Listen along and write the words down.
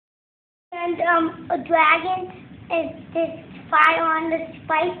and a dragon, and there's fire on the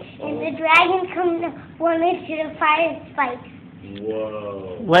spike, and the dragon comes one into the fire spike.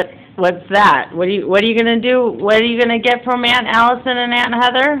 Whoa. What's that? What are you gonna do? What are you gonna get from Aunt Allison and Aunt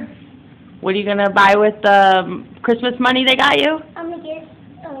Heather? What are you gonna buy with the Christmas money they got you? I'm gonna get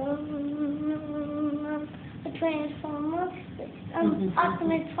a transformer,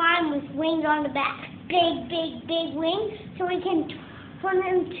 Optimus Prime with wings on the back, big wings, so we can turn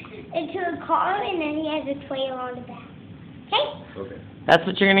him into a car, and then he has a trailer on the back. Okay? Okay. That's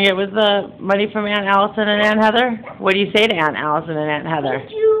what you're gonna get with the money from Aunt Allison and Aunt Heather? What do you say to Aunt Allison and Aunt Heather?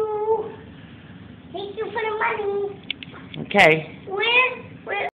 Thank you. Thank you for the money. Okay.